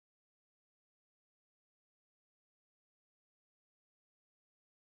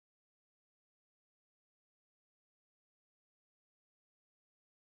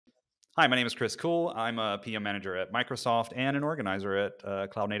Hi, my name is Chris Kuhl. I'm a PM manager at Microsoft and an organizer at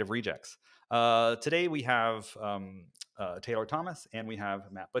Cloud Native Rejekts. Today we have Taylor Thomas and we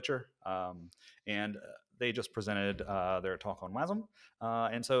have Matt Butcher, and they just presented their talk on WASM.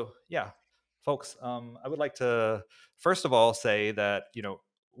 And so, folks, I would like to first of all say that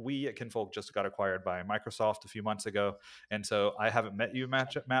we at Kinfolk just got acquired by Microsoft a few months ago, and so I haven't met you,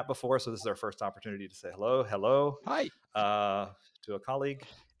 Matt, before. So this is our first opportunity to say hello Hi. to a colleague.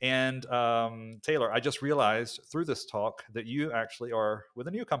 And Taylor, I just realized through this talk that you actually are with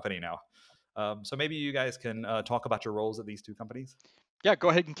a new company now. So maybe you guys can talk about your roles at these two companies. Yeah, go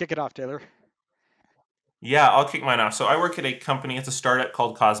ahead and kick it off, Taylor. Yeah, I'll kick mine off. So I work at a company. It's a startup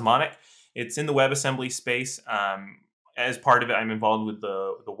called Cosmonic. It's in the WebAssembly space. As part of it, I'm involved with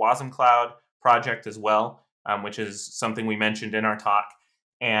the WASM Cloud project as well, which is something we mentioned in our talk.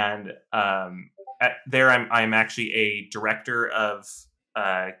 And there, I'm actually a director of.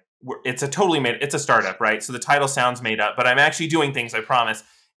 It's a startup, right? So the title sounds made up, but I'm actually doing things. I promise.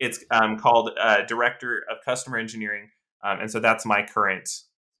 It's called director of customer engineering, and so that's my current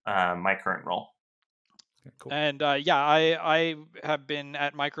role. Okay, cool. And I have been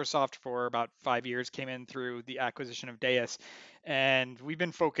at Microsoft for about 5 years. Came in through the acquisition of Deus, and we've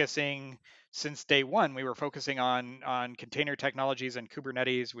been focusing since day one. We were focusing on container technologies and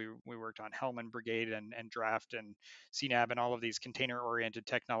Kubernetes. We worked on Helm and Brigade and Draft and CNAB and all of these container oriented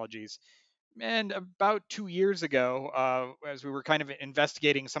technologies. And about 2 years ago, as we were kind of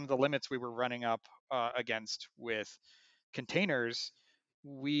investigating some of the limits we were running up against with containers,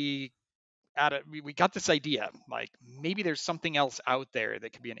 we we got this idea like maybe there's something else out there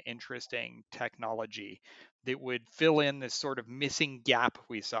that could be an interesting technology that would fill in this sort of missing gap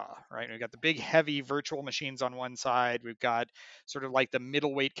we saw. Right, we've got the big heavy virtual machines on one side, we've got sort of like the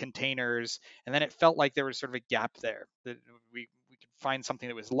middleweight containers, and then it felt like there was sort of a gap there that we could find something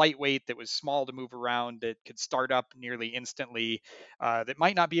that was lightweight, that was small to move around, that could start up nearly instantly, that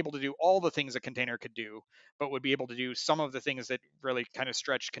might not be able to do all the things a container could do, but would be able to do some of the things that really kind of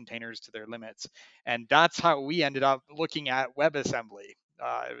stretch containers to their limits. And that's how we ended up looking at WebAssembly.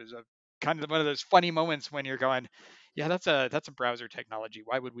 It was a kind of one of those funny moments when you're going, yeah, that's a browser technology.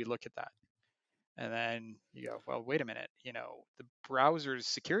 Why would we look at that? And then you go, well, wait a minute, the browser's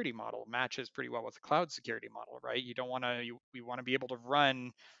security model matches pretty well with the cloud security model, right? You don't want to, we want to be able to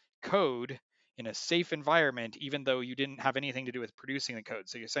run code in a safe environment, even though you didn't have anything to do with producing the code.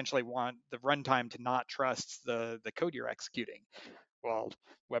 So you essentially want the runtime to not trust the code you're executing. Well,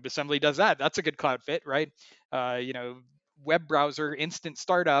 WebAssembly does that. That's a good cloud fit, right? Web browser instant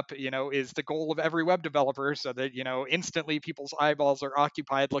startup, is the goal of every web developer, so that instantly people's eyeballs are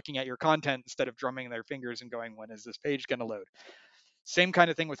occupied looking at your content instead of drumming their fingers and going, when is this page going to load? Same kind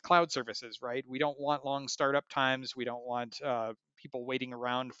of thing with cloud services, right? We don't want long startup times. We don't want people waiting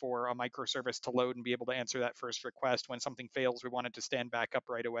around for a microservice to load and be able to answer that first request. When something fails, we want it to stand back up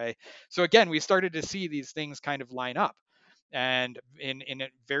right away. So again, we started to see these things kind of line up. And in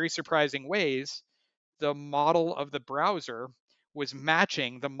very surprising ways, the model of the browser was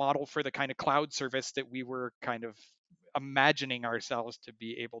matching the model for the kind of cloud service that we were kind of imagining ourselves to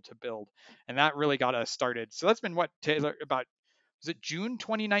be able to build. And that really got us started. So that's been what, Taylor, about, was it June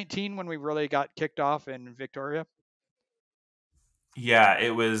 2019 when we really got kicked off in Victoria? Yeah,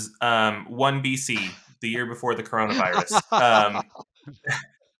 it was 1 BC, the year before the coronavirus.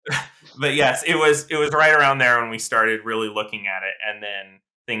 But yes, it was right around there when we started really looking at it, and then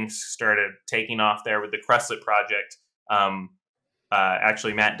things started taking off there with the Crestlet project.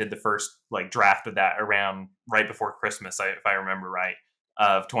 Actually, Matt did the first draft of that around right before Christmas, if I remember right,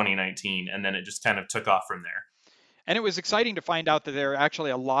 of 2019, and then it just kind of took off from there. And it was exciting to find out that there are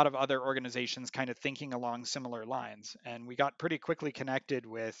actually a lot of other organizations kind of thinking along similar lines. And we got pretty quickly connected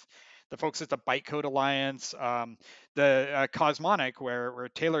with the folks at the Bytecode Alliance, the Cosmonic, where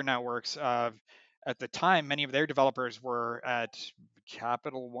Taylor now works. At the time, many of their developers were at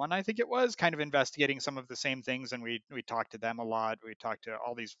Capital One, I think it was, kind of investigating some of the same things. And we talked to them a lot. We talked to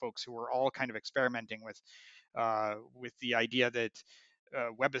all these folks who were all kind of experimenting with the idea that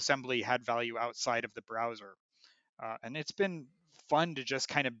WebAssembly had value outside of the browser. And it's been fun to just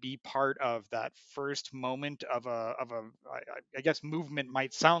kind of be part of that first moment of I guess movement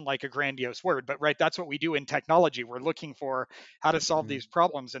might sound like a grandiose word, but right, that's what we do in technology. We're looking for how to solve these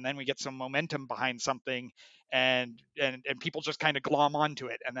problems, and then we get some momentum behind something, and people just kind of glom onto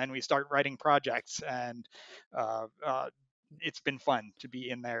it, and then we start writing projects, and uh, uh, it's been fun to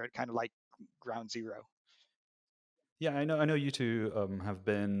be in there, kind of like ground zero. Yeah, I know you two have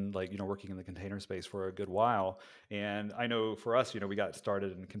been like working in the container space for a good while, and I know for us, we got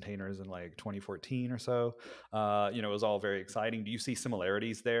started in containers in like 2014 or so. It was all very exciting. Do you see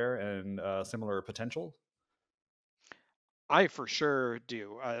similarities there and similar potential? I for sure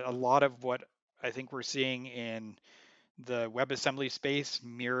do. A lot of what I think we're seeing in the WebAssembly space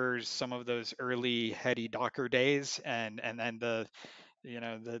mirrors some of those early heady Docker days, and then the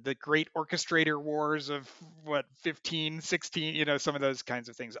great orchestrator wars of what 15, 16, some of those kinds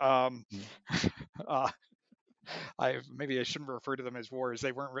of things. Mm. uh, I shouldn't refer to them as wars.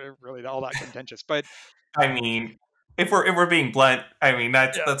 They weren't really all that contentious, but I mean, if we're being blunt, I mean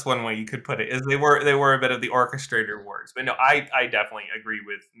yeah, that's one way you could put it. Is they were a bit of the orchestrator wars. But no, I definitely agree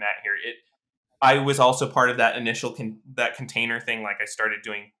with Matt here. I was also part of that initial that container thing. Like I started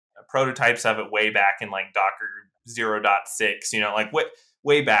doing prototypes of it way back in like Docker 0.6, like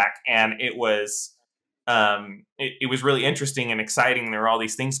way back, and it was really interesting and exciting. There were all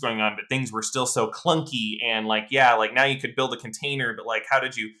these things going on, but things were still so clunky and like yeah, like now you could build a container, but like how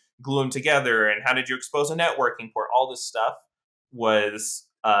did you glue them together and how did you expose a networking port? All this stuff was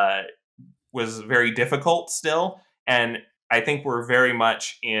was very difficult still. And I think we're very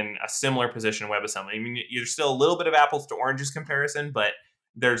much in a similar position in WebAssembly. I mean, there's still a little bit of apples to oranges comparison, but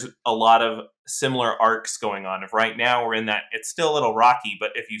there's a lot of similar arcs going on. If right now we're in that, it's still a little rocky,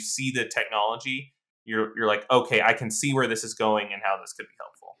 but if you see the technology, you're like, okay, I can see where this is going and how this could be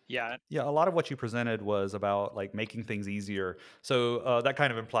helpful. yeah, Yeah, a lot of what you presented was about like making things easier. So that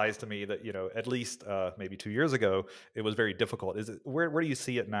kind of implies to me that at least maybe 2 years ago, it was very difficult. Is it where do you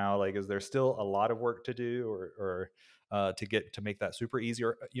see it now? Like, is there still a lot of work to do, or to make that super easy?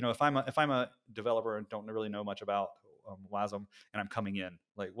 Or if I'm a developer and don't really know much about WASM and I'm coming in,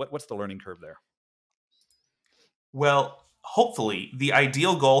 like what's the learning curve there? Well, hopefully, the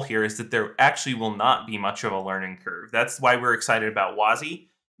ideal goal here is that there actually will not be much of a learning curve. That's why we're excited about WASI,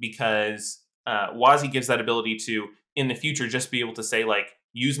 because WASI gives that ability to, in the future, just be able to say, like,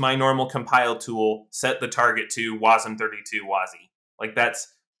 use my normal compile tool, set the target to WASM32 WASI. Like, that's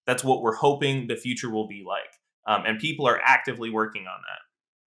what we're hoping the future will be like. And people are actively working on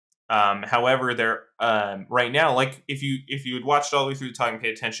that. However, there right now, like if you had watched all the way through the talk and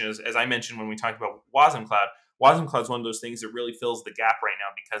paid attention, as I mentioned when we talked about Wasm Cloud is one of those things that really fills the gap right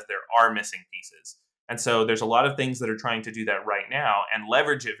now because there are missing pieces. And so there's a lot of things that are trying to do that right now and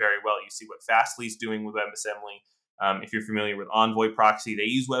leverage it very well. You see what Fastly's doing with WebAssembly. If you're familiar with Envoy Proxy, they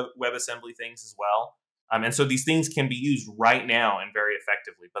use WebAssembly things as well. And so these things can be used right now and very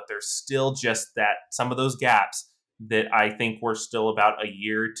effectively, but there's still just that some of those gaps that I think we're still about a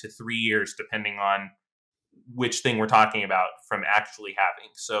year to 3 years, depending on which thing we're talking about, from actually having.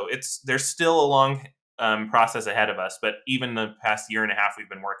 So there's still a long process ahead of us, but even the past year and a half we've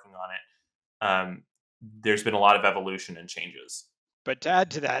been working on it, there's been a lot of evolution and changes. but to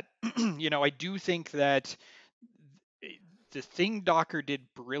add to that, I do think that the thing Docker did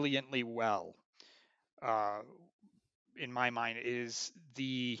brilliantly well, uh, in my mind, is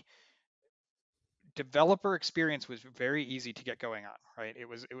the developer experience was very easy to get going on. Right, it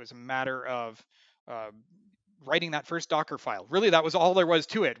was a matter of uh, writing that first Docker file. Really, that was all there was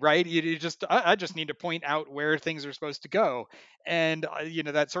to it, right? You just I just need to point out where things are supposed to go, and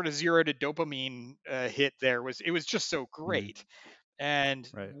that sort of zero to dopamine hit there was just so Mm, great. And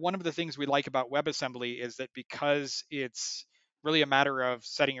right. one of the things we like about WebAssembly is that because it's really a matter of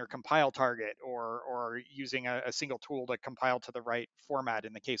setting your compile target or using a single tool to compile to the right format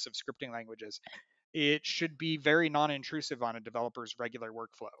in the case of scripting languages, it should be very non-intrusive on a developer's regular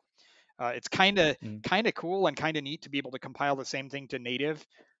workflow. It's kind of Mm, kind of cool and kind of neat to be able to compile the same thing to native,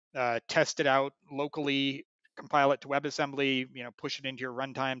 test it out locally, compile it to WebAssembly, push it into your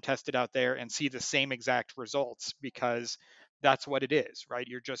runtime, test it out there, and see the same exact results because that's what it is, right?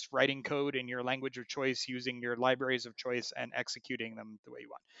 You're just writing code in your language of choice, using your libraries of choice, and executing them the way you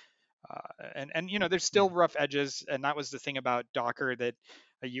want. And there's yeah. still rough edges, and that was the thing about Docker that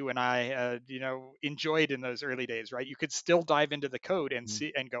you and I enjoyed in those early days, right? You could still dive into the code and Mm,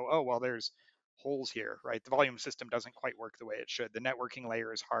 see and go, oh well, there's holes here, right? The volume system doesn't quite work the way it should. The networking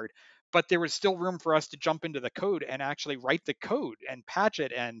layer is hard, but there was still room for us to jump into the code and actually write the code and patch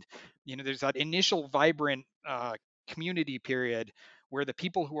it. And there's that initial vibrant community period where the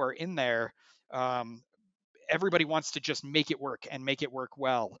people who are in there, um, everybody wants to just make it work and make it work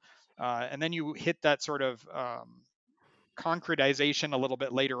well. And then you hit that sort of concretization a little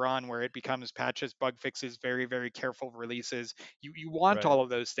bit later on where it becomes patches, bug fixes, very, very careful releases. You want right. all of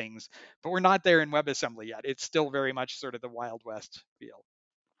those things, but we're not there in WebAssembly yet. It's still very much sort of the Wild West feel.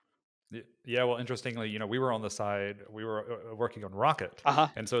 Yeah, well, interestingly, we were on the side, we were working on Rocket. Uh-huh.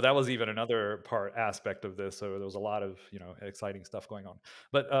 And so that was even another aspect of this. So there was a lot of, exciting stuff going on.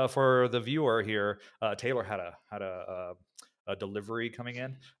 But for the viewer here, Taylor had a delivery coming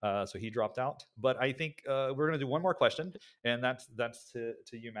in. So he dropped out. But I think we're going to do one more question. And that's to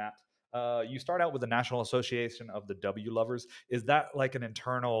you, Matt. You start out with the National Association of the W Lovers. Is that like an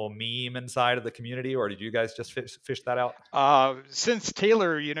internal meme inside of the community, or did you guys just fish that out? Since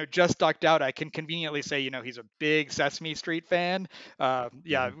Taylor, just ducked out, I can conveniently say, he's a big Sesame Street fan.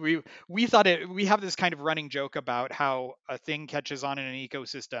 Yeah, we thought we have this kind of running joke about how a thing catches on in an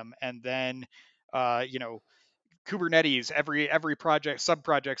ecosystem, and then, Kubernetes, every project sub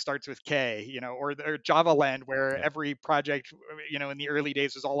project starts with K, or Java Land, where Yeah. every project, in the early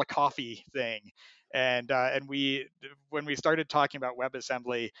days was all a coffee thing. And when we started talking about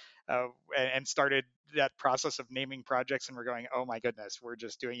WebAssembly, and started that process of naming projects, and we're going, oh my goodness, we're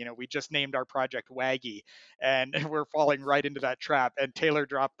just doing, we just named our project Waggy, and we're falling right into that trap. And Taylor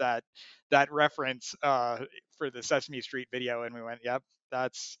dropped that reference for the Sesame Street video, and we went, yep,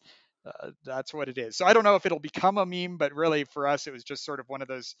 that's what it is. So I don't know if it'll become a meme, but really for us, it was just sort of one of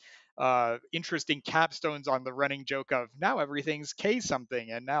those interesting capstones on the running joke of now everything's K something,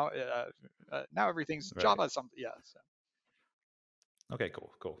 and now everything's Right. Java something. Yeah. So. Okay,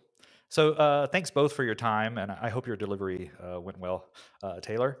 cool. So thanks both for your time, and I hope your delivery went well,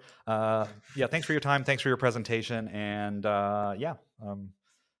 Taylor. Yeah, thanks for your time. Thanks for your presentation, and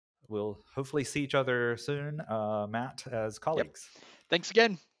we'll hopefully see each other soon, Matt, as colleagues. Yep. Thanks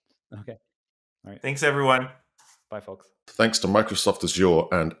again. Okay. All right. Thanks, everyone. Bye, folks. Thanks to Microsoft Azure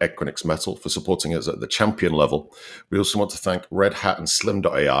and Equinix Metal for supporting us at the champion level. We also want to thank Red Hat and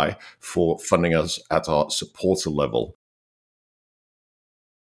Slim.ai for funding us at our supporter level.